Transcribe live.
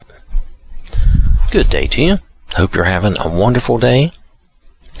Good day to you. Hope you're having a wonderful day.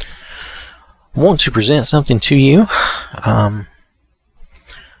 Want to present something to you.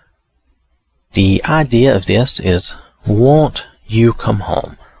 The idea of this is, won't you come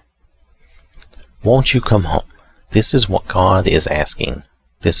home? Won't you come home? This is what God is asking.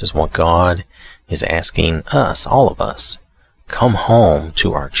 This is what God is asking us, all of us. Come home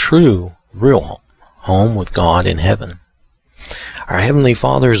to our true, real home. Home with God in heaven. Our Heavenly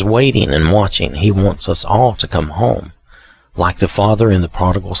Father is waiting and watching. He wants us all to come home, like the father in the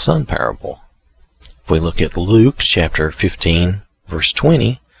prodigal son parable. If we look at Luke chapter 15, verse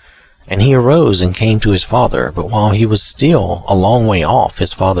 20, and he arose and came to his father, but while he was still a long way off,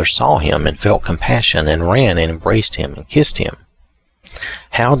 his father saw him and felt compassion and ran and embraced him and kissed him.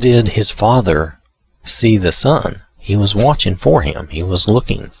 How did his father see the son? He was watching for him. He was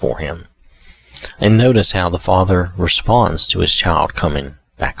looking for him. And notice how the father responds to his child coming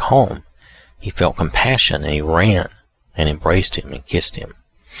back home. He felt compassion and he ran and embraced him and kissed him.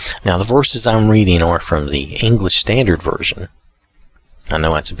 Now the verses I'm reading are from the English Standard Version. I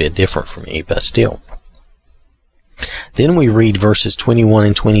know it's a bit different for me, but still. Then we read verses 21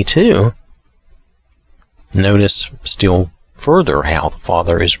 and 22. Notice still further how the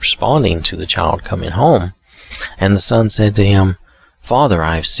father is responding to the child coming home. And the son said to him, Father,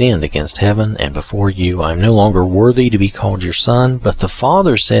 I have sinned against heaven and before you. I am no longer worthy to be called your son. But the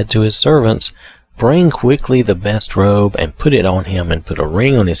father said to his servants, Bring quickly the best robe and put it on him, and put a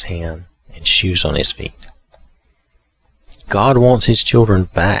ring on his hand and shoes on his feet. God wants his children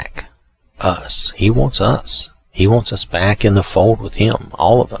back. Us. He wants us. He wants us back in the fold with him,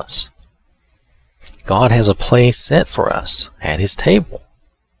 all of us. God has a place set for us at his table,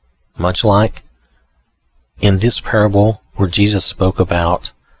 much like in this parable where Jesus spoke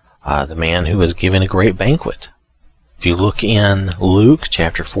about the man who was given a great banquet. If you look in Luke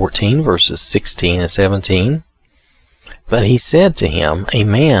chapter 14, verses 16 and 17, but he said to him, A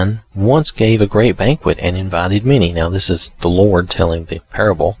man once gave a great banquet and invited many. Now this is the Lord telling the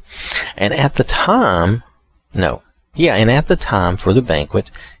parable. And at the time for the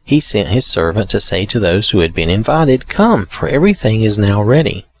banquet, he sent his servant to say to those who had been invited, Come, for everything is now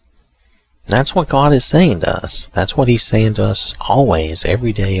ready. That's what God is saying to us. That's what he's saying to us always,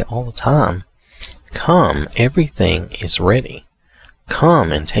 every day, all the time. Come, everything is ready.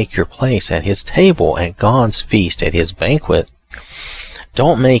 Come and take your place at his table, at God's feast, at his banquet.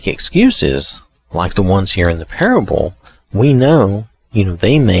 Don't make excuses like the ones here in the parable. We know,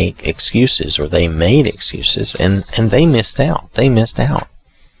 they make excuses, or they made excuses, and they missed out. They missed out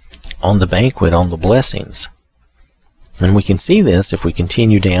on the banquet, on the blessings. And we can see this if we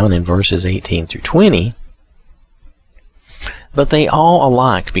continue down in verses 18 through 20. But they all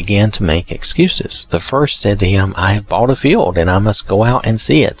alike began to make excuses. The first said to him, I have bought a field, and I must go out and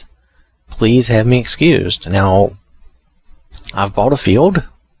see it. Please have me excused. Now, I've bought a field.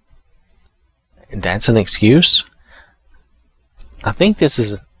 That's an excuse. I think this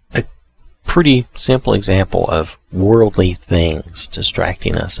is a pretty simple example of worldly things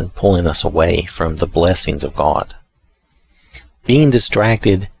distracting us and pulling us away from the blessings of God. Being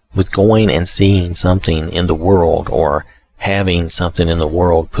distracted with going and seeing something in the world, or having something in the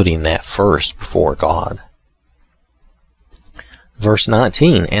world, putting that first before God. Verse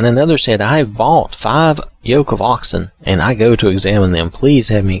 19, And another said, I have bought 5 yoke of oxen, and I go to examine them. Please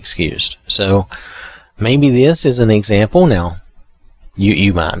have me excused. So maybe this is an example. Now,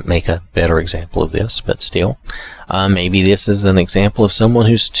 you might make a better example of this, but still, maybe this is an example of someone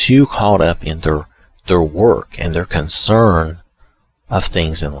who's too caught up in their work and their concern of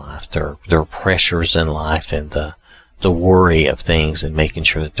things in life, their pressures in life, and the worry of things, and making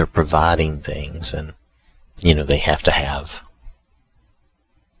sure that they're providing things, and they have to have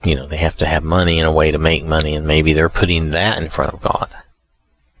money in a way to make money, and maybe they're putting that in front of God.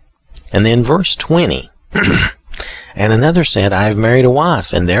 And then verse 20, And another said, I have married a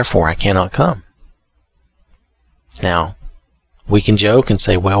wife, and therefore I cannot come. Now, we can joke and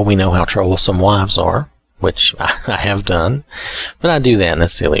say, well, we know how troublesome wives are, which I have done, but I do that in a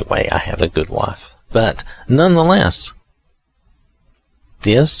silly way. I have a good wife. But nonetheless,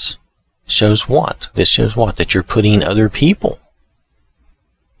 this shows what? This shows what? That you're putting other people,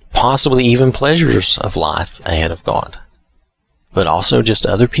 possibly even pleasures of life, ahead of God. But also just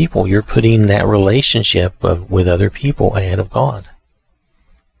other people. You're putting that relationship with other people ahead of God.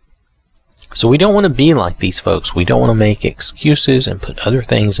 So we don't want to be like these folks. We don't want to make excuses and put other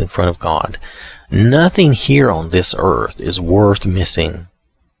things in front of God. Nothing here on this earth is worth missing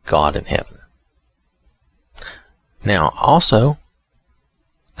God in heaven. Now, also,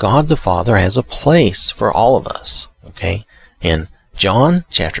 God the Father has a place for all of us. Okay? In John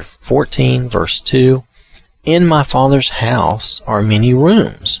chapter 14, verse 2, "In my Father's house are many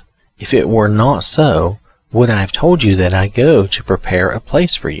rooms. If it were not so, would I have told you that I go to prepare a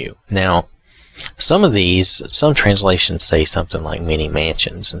place for you?" Now, some translations say something like many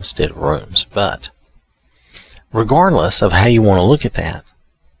mansions instead of rooms, but regardless of how you want to look at that,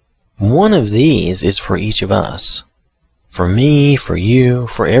 one of these is for each of us. For me, for you,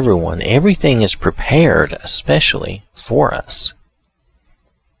 for everyone. Everything is prepared especially for us.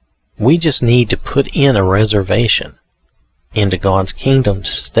 We just need to put in a reservation into God's kingdom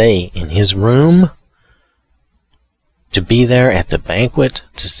to stay in His room, to be there at the banquet,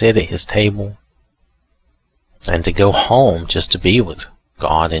 to sit at His table, and to go home just to be with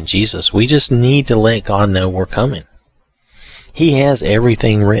God and Jesus. We just need to let God know we're coming. He has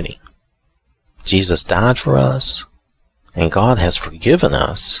everything ready. Jesus died for us, and God has forgiven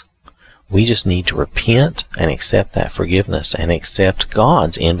us. We just need to repent and accept that forgiveness and accept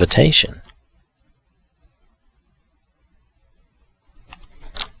God's invitation.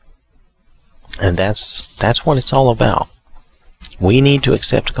 And that's what it's all about. We need to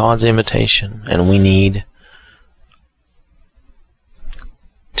accept God's invitation, and we need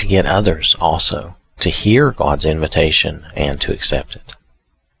to get others also to hear God's invitation and to accept it.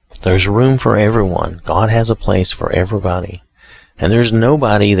 There's room for everyone. God has a place for everybody. And there's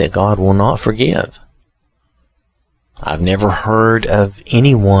nobody that God will not forgive. I've never heard of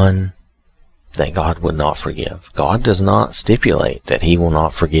anyone that God would not forgive. God does not stipulate that He will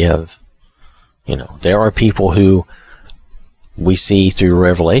not forgive. There are people who we see through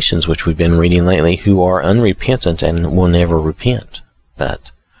Revelations, which we've been reading lately, who are unrepentant and will never repent.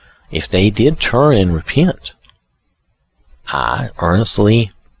 But if they did turn and repent, I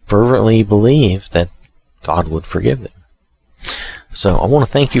earnestly, fervently believe that God would forgive them. So I want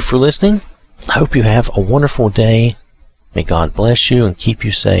to thank you for listening. I hope you have a wonderful day. May God bless you and keep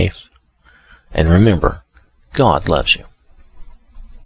you safe. And remember, God loves you.